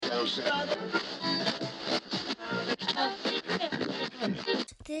This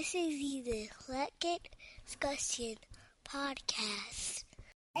is the Eclectic Discussion Podcast.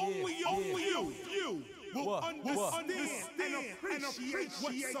 Only you will understand and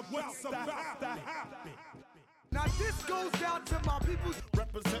appreciate what's about to happen. Now this goes out to my people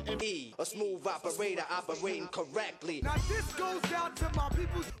Representing E, a smooth operator operating correctly. Now this goes out to my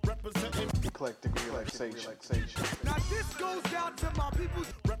people representing Eclectic relaxation. Now this goes out to my people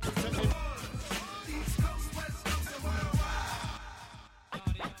representing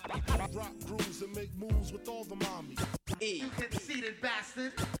rock grooves and make moves with all the mommies. E, conceited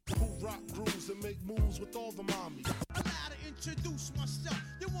bastard. Who rock grooves and make moves with all the mommies. Allow to introduce myself.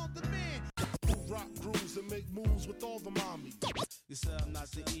 You want the man. Who rock grooves and make moves with all the mommies. You say I'm not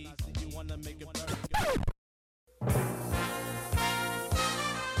the E, you wanna make it burn.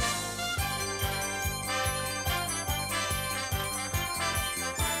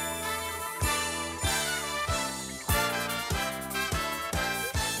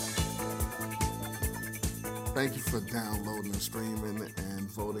 Thank you for downloading and streaming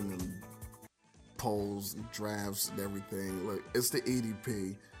and voting in polls and drafts and everything. Look, it's the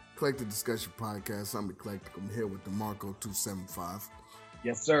EDP, Eclectic Discussion Podcast. I'm Eclectic. I'm here with DeMarco275.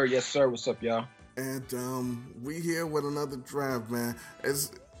 Yes, sir. Yes, sir. What's up, y'all? And we here with another draft, man.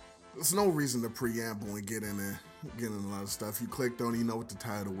 There's no reason to preamble and get in a lot of stuff. You clicked on it, you know what the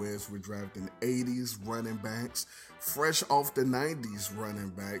title is. We're drafting 80s running backs, fresh off the 90s running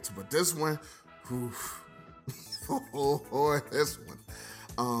backs. But this one, this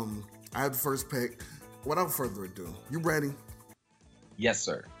one. I had the first pick. Without further ado, you ready? Yes,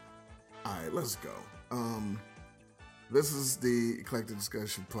 sir. All right, let's go. This is the Eclectic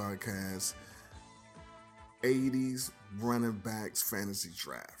Discussion Podcast, 80s running backs fantasy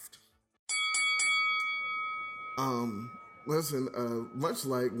draft. Listen, much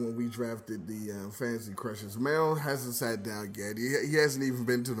like when we drafted the Fantasy Crushers, Mel hasn't sat down yet. He hasn't even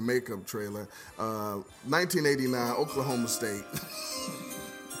been to the makeup trailer. 1989, Oklahoma State.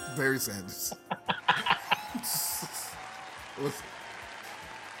 Barry Sanders. Listen,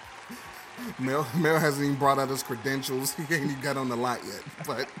 Mel hasn't even brought out his credentials. He ain't even got on the lot yet.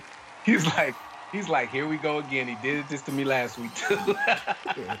 But He's like, here we go again. He did this to me last week too.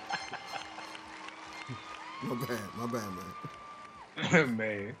 yeah. My bad, man.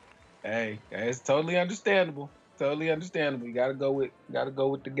 Man, hey, it's totally understandable. Totally understandable. You gotta go with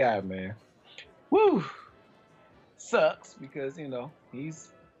the guy, man. Woo. Sucks because he's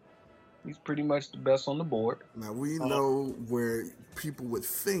pretty much the best on the board. Now, we know where people would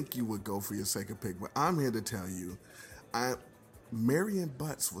think you would go for your second pick, but I'm here to tell you, Marion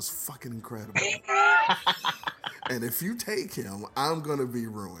Butts was fucking incredible. And if you take him, I'm going to be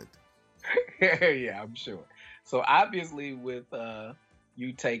ruined. Yeah, I'm sure. So obviously with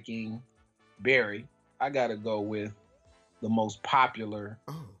you taking Barry, I got to go with the most popular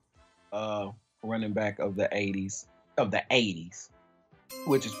running back of the 80s,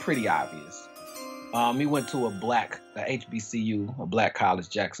 which is pretty obvious. He went to a HBCU, a black college,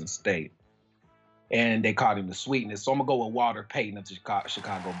 Jackson State, and they called him the Sweetness. So I'm going to go with Walter Payton of the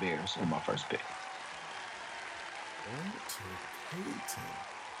Chicago Bears on my first pick. Walter Payton.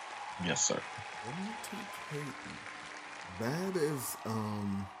 Yes, sir. Walter Payton.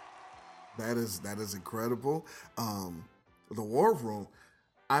 That is incredible. The War Room.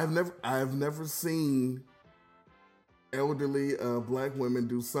 I've never seen elderly black women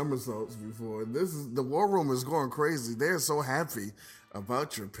do somersaults before. The War Room is going crazy. They're so happy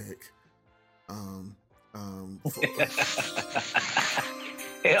about your pick.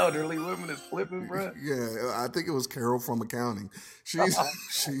 Elderly women is flipping, bro. Yeah, I think it was Carol from accounting. She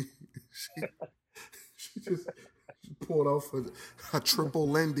just pulled off a triple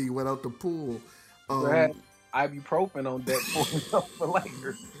Lindy without the pool. Ibuprofen on deck for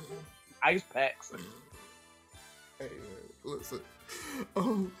later. Ice packs. Hey, listen.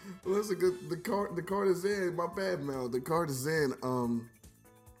 The card is in. My bad, Mel. The card is in.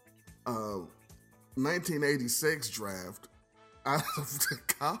 1986 draft out of the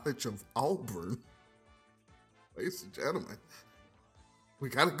College of Auburn. Ladies and gentlemen, we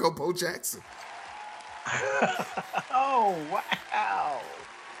gotta go Bo Jackson. Oh, wow.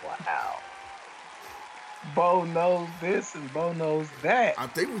 Bo knows this and Bo knows that. I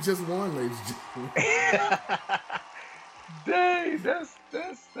think we just won, ladies and gentlemen. Dang,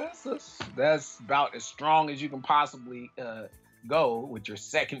 that's about as strong as you can possibly go with your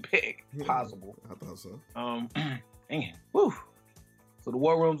second pick possible. I thought so. Dang it. Woo. So the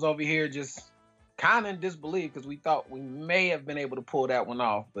War Room's over here just kind of in disbelief because we thought we may have been able to pull that one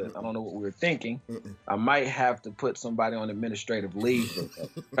off, but I don't know what we were thinking. I might have to put somebody on administrative leave for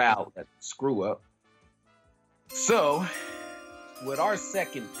that foul, that screw up. So, with our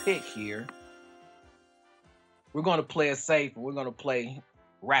second pick here, we're going to play it safe, and we're going to play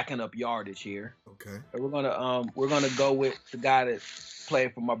racking up yardage here. Okay. And we're gonna go with the guy that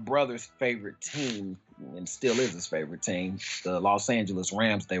played for my brother's favorite team and still is his favorite team, the Los Angeles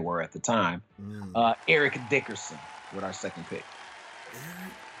Rams. They were at the time. Eric Dickerson with our second pick.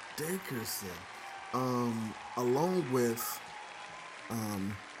 Eric Dickerson, along with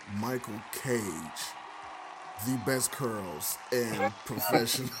Michael Cage, the best curls in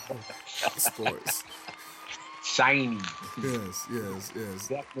professional sports. Shiny. Yes.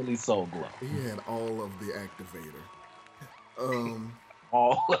 Definitely Soul Glow. He had all of the activator.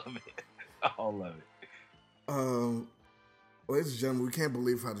 All of it. Ladies and gentlemen, we can't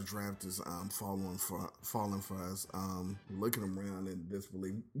believe how the draft is falling for us. Looking around in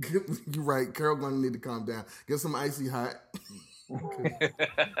disbelief. You're right. Carol gonna need to calm down. Get some icy hot.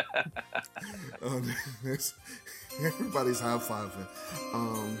 Everybody's high-fiving.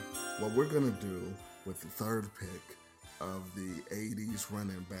 What we're gonna do with the third pick of the 80s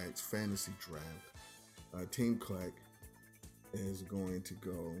running backs fantasy draft, Team Clark is going to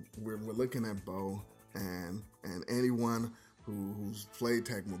go. We're looking at Bo and anyone who's played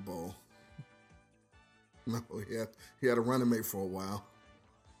Tecmo Bowl. No, he had a running mate for a while.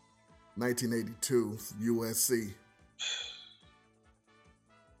 1982, USC.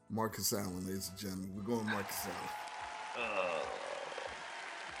 Marcus Allen, ladies and gentlemen. We're going Marcus Allen.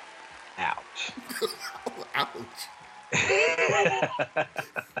 Ouch. Ouch.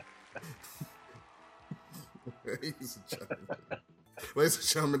 Ladies and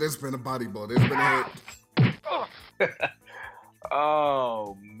gentlemen, there's been a body blow. There's been a hit.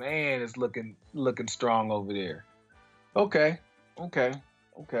 Oh man, it's looking strong over there. Okay.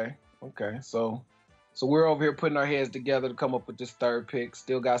 So we're over here putting our heads together to come up with this third pick.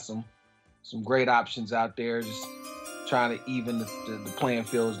 Still got some great options out there. Just trying to even the playing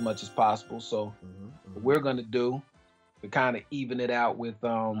field as much as possible. So what we're gonna do to kind of even it out with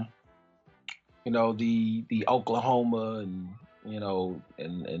the Oklahoma and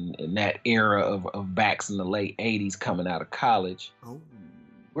and that era of backs in the late 80s coming out of college.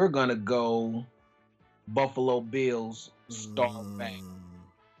 We're gonna go Buffalo Bills star back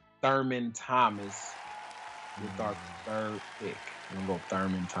Thurman Thomas with our third pick. We're gonna go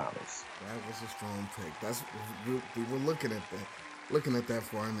Thurman Thomas. That was a strong pick. We were looking at that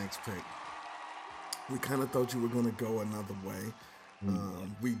for our next pick. We kind of thought you were gonna go another way.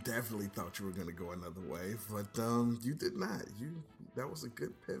 We definitely thought you were going to go another way, but you did not. That was a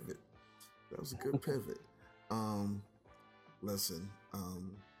good pivot. Listen,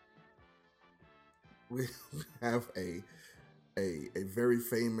 we have a very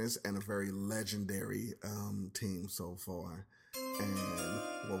famous and a very legendary team so far, and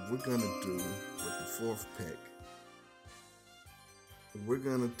what we're going to do with the fourth pick, we're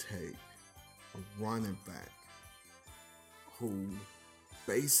going to take a running back who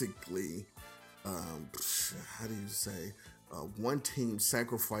basically, how do you say, one team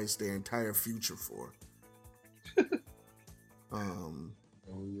sacrificed their entire future for. He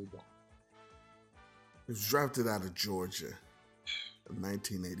was drafted out of Georgia in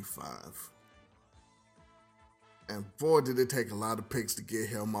 1985. And boy, did it take a lot of picks to get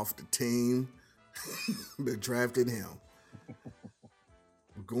him off the team that drafted him.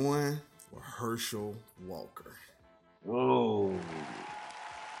 We're going for Herschel Walker. Oh.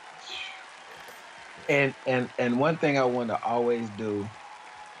 And one thing I want to always do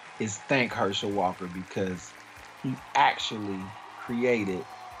is thank Herschel Walker because he actually created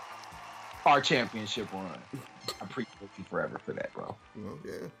our championship run. I appreciate you forever for that, bro. Well,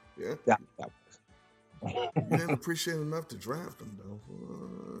 yeah. That You didn't appreciate enough to draft him, though.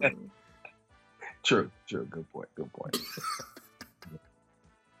 True. Good point.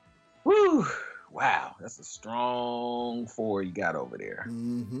 Woo! Wow, that's a strong four you got over there.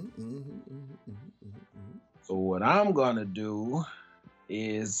 So what I'm gonna do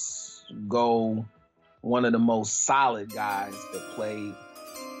is go one of the most solid guys that played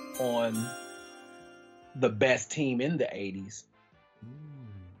on the best team in the 80s.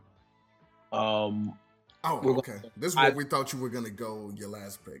 Okay. This is what we thought you were gonna go your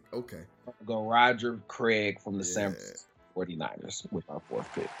last pick. Okay. Go Roger Craig from the San Francisco 49ers with our fourth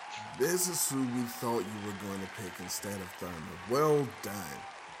pick. This is who we thought you were going to pick instead of Thurman. Well done.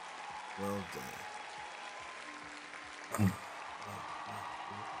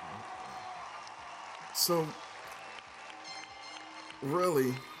 So,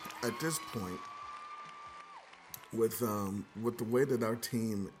 really, at this point, with the way that our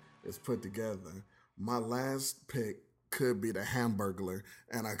team is put together, my last pick could be the Hamburglar,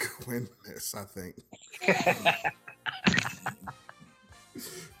 and I could win this, I think.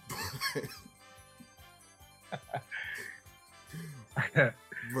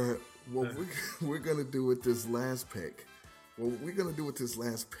 But what we're gonna do with this last pick,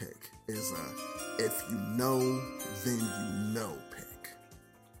 is if you know, then you know pick.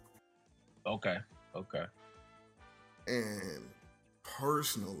 Okay. And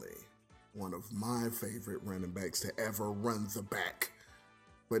personally, one of my favorite running backs to ever run the back.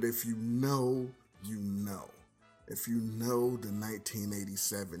 But if you know, you know. If you know the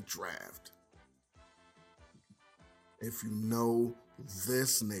 1987 draft, if you know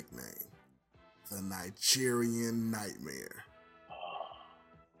this nickname, the Nigerian Nightmare,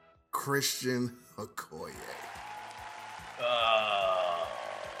 Christian Okoye.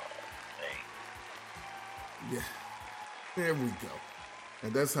 Yeah, there we go.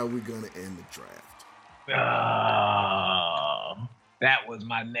 And that's how we're going to end the draft. That was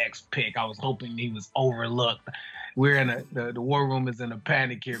my next pick. I was hoping he was overlooked. We're in the war room is in a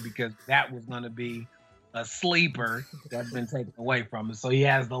panic here because that was going to be a sleeper that's been taken away from him. So he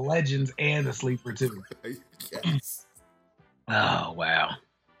has the legends and the sleeper too. Yes. Oh, wow.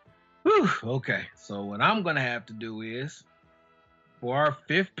 Whew, okay. So what I'm going to have to do is, for our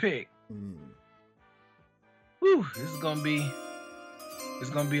fifth pick, this is going to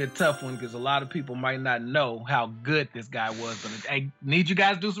be a tough one because a lot of people might not know how good this guy was. But I need you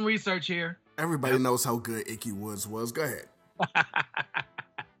guys to do some research here. Everybody knows how good Ickey Woods was. Go ahead.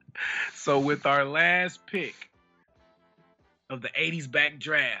 So with our last pick of the 80s back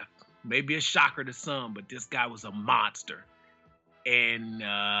draft, maybe a shocker to some, but this guy was a monster. And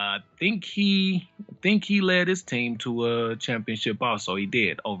I think he led his team to a championship also. He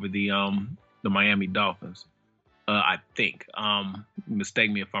did over the Miami Dolphins. I think. Mistake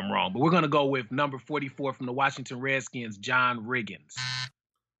me if I'm wrong. But we're going to go with number 44 from the Washington Redskins, John Riggins,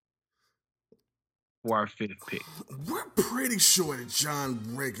 for our fifth pick. We're pretty sure that John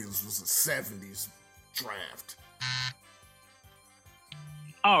Riggins was a 70s draft.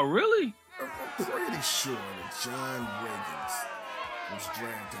 Oh, really? We're pretty sure that John Riggins was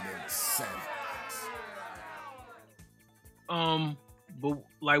drafted in the 70s. But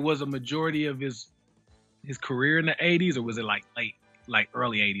like, was a majority of his career in the 80s, or was it like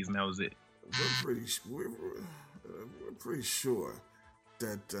early 80s and that was it? We're pretty sure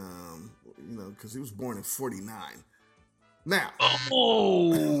that because he was born in 49. Now,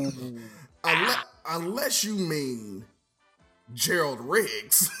 unless you mean Gerald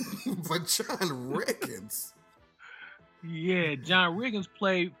Riggs, but John Riggins. Yeah, John Riggins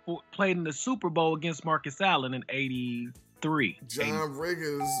played in the Super Bowl against Marcus Allen in '83. John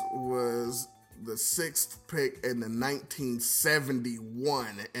Riggins was the 6th pick in the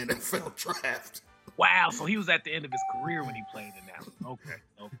 1971 NFL draft. Wow, so he was at the end of his career when he played in that one. Okay.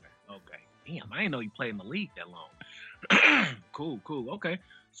 Damn, I didn't know he played in the league that long. Cool. Okay,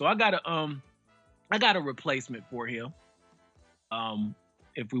 so I got a replacement for him.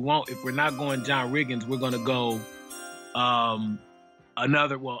 If we're not going John Riggins, we're gonna go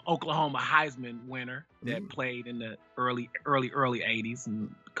Oklahoma Heisman winner that played in the early 80s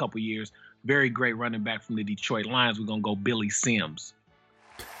and a couple years. Very great running back from the Detroit Lions. We're gonna go Billy Sims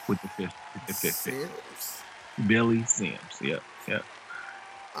with the fifth pick. Billy Sims. Yep.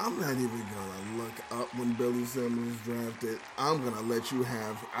 I'm not even gonna look up when Billy Sims was drafted. I'll let you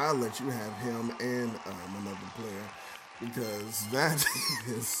have him and another player, because that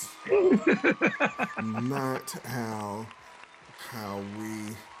is not how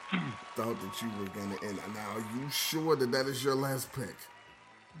we thought that you were gonna end. Now, are you sure that is your last pick?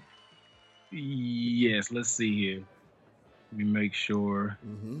 Yes, let's see here. Let me make sure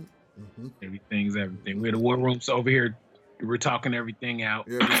everything's everything. We're the war rooms over here. We're talking everything out.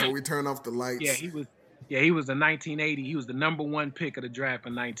 Yeah, before we turn off the lights. He was the 1980. He was the number one pick of the draft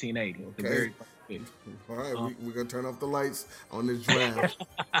in 1980. Okay. The very first pick. All right, we're gonna turn off the lights on this draft.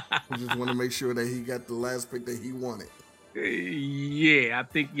 We just want to make sure that he got the last pick that he wanted. I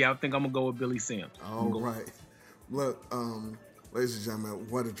think I'm gonna go with Billy Sims. All right. Look, ladies and gentlemen,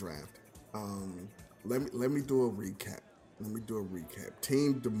 what a draft. Let me do a recap.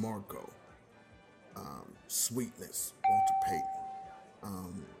 Team DeMarco, Sweetness, Walter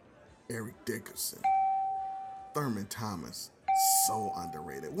Payton, Eric Dickerson, Thurman Thomas, so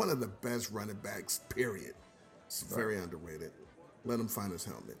underrated. One of the best running backs, period. It's very underrated. Let him find his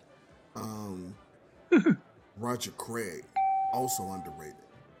helmet. Roger Craig, also underrated.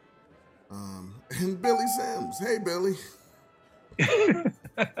 And Billy Sims. Hey, Billy.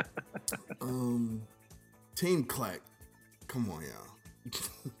 Team Clack. Come on, y'all.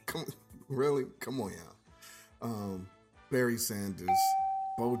 Come on, y'all. Barry Sanders,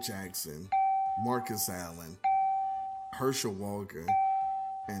 Bo Jackson, Marcus Allen, Herschel Walker,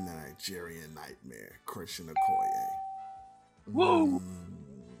 and the Nigerian Nightmare, Christian Okoye. Woo!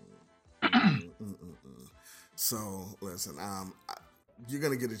 So listen, you're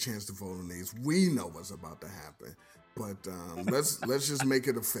gonna get a chance to vote on these. We know what's about to happen, but let's just make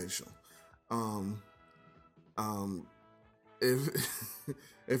it official.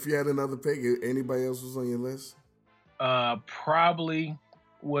 If you had another pick, anybody else was on your list? Probably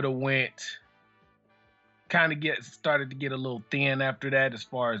would have went. Kind of started to get a little thin after that as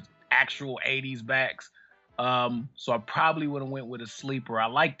far as actual 80s backs. So I probably would have went with a sleeper. I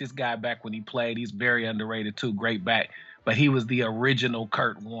like this guy back when he played. He's very underrated too, great back. But he was the original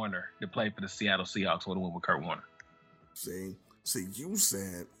Kurt Warner that played for the Seattle Seahawks. Would have went with Kurt Warner. See, you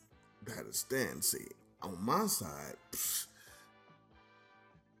said that is thin. See, on my side,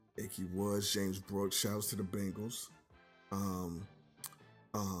 Ickey Woods, James Brooks, shouts to the Bengals.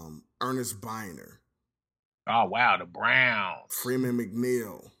 Ernest Biner. Oh wow, the Browns. Freeman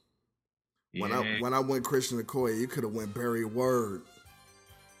McNeil. Yeah. When I went Christian Okoye, you could have went Barry Word.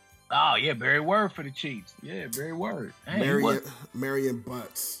 Oh yeah, Barry Word for the Chiefs. Yeah, Barry Word. Marion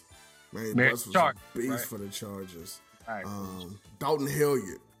Butts. Butts was a beast for the Chargers. Right. Dalton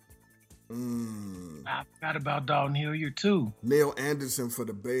Hilliard. I forgot about Dalton Hilliard too. Neil Anderson for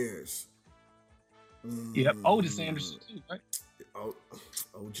the Bears. Yep, Otis Anderson too, right?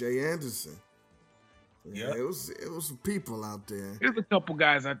 O.J. Anderson. Yeah, yep. It was some people out there. There's a couple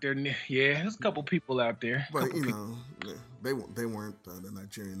guys out there. Yeah, there's a couple people out there. But they weren't the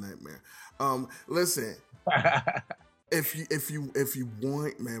Nigerian Nightmare. Listen, if you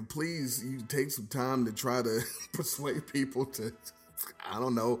want, man, please you take some time to try to persuade people to, I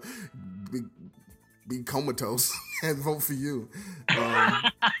don't know, be comatose and vote for you. I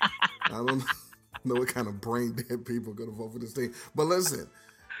don't know what kind of brain dead people are gonna vote for this thing. But listen,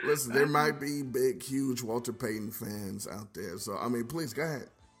 there might be big, huge Walter Payton fans out there. So I mean, please go ahead.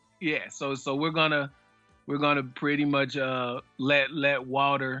 Yeah, so we're gonna pretty much let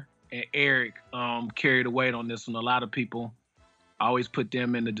Walter and Eric carry the weight on this one. A lot of people always put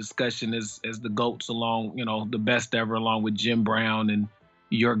them in the discussion as the GOATs along, the best ever, along with Jim Brown and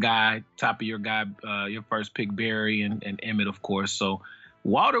your guy, top of your guy, your first pick Barry and Emmett, of course. So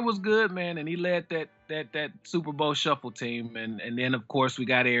Walter was good, man, and he led that Super Bowl shuffle team, and then of course we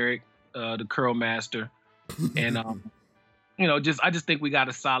got Eric, the Curl Master, and I just think we got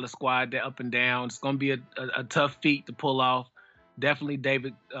a solid squad there, up and down. It's gonna be a tough feat to pull off. Definitely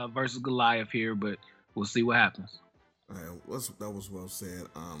David versus Goliath here, but we'll see what happens. All right, that was well said.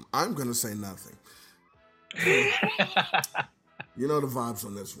 I'm gonna say nothing. You know the vibes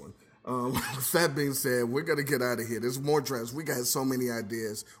on this one. With that being said, we're going to get out of here. There's more drafts. We got so many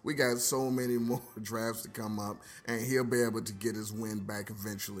ideas. We got so many more drafts to come up, and he'll be able to get his win back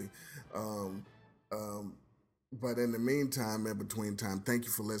eventually. But in the meantime, in between time, thank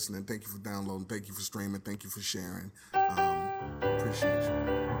you for listening. Thank you for downloading. Thank you for streaming. Thank you for sharing. Appreciate you.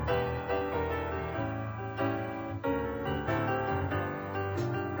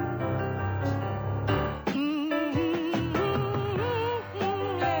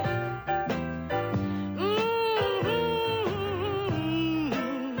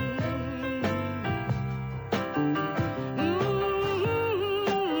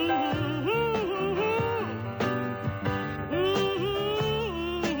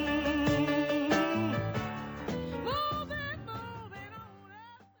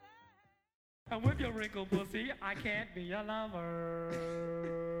 With your wrinkled pussy, I can't be your lover.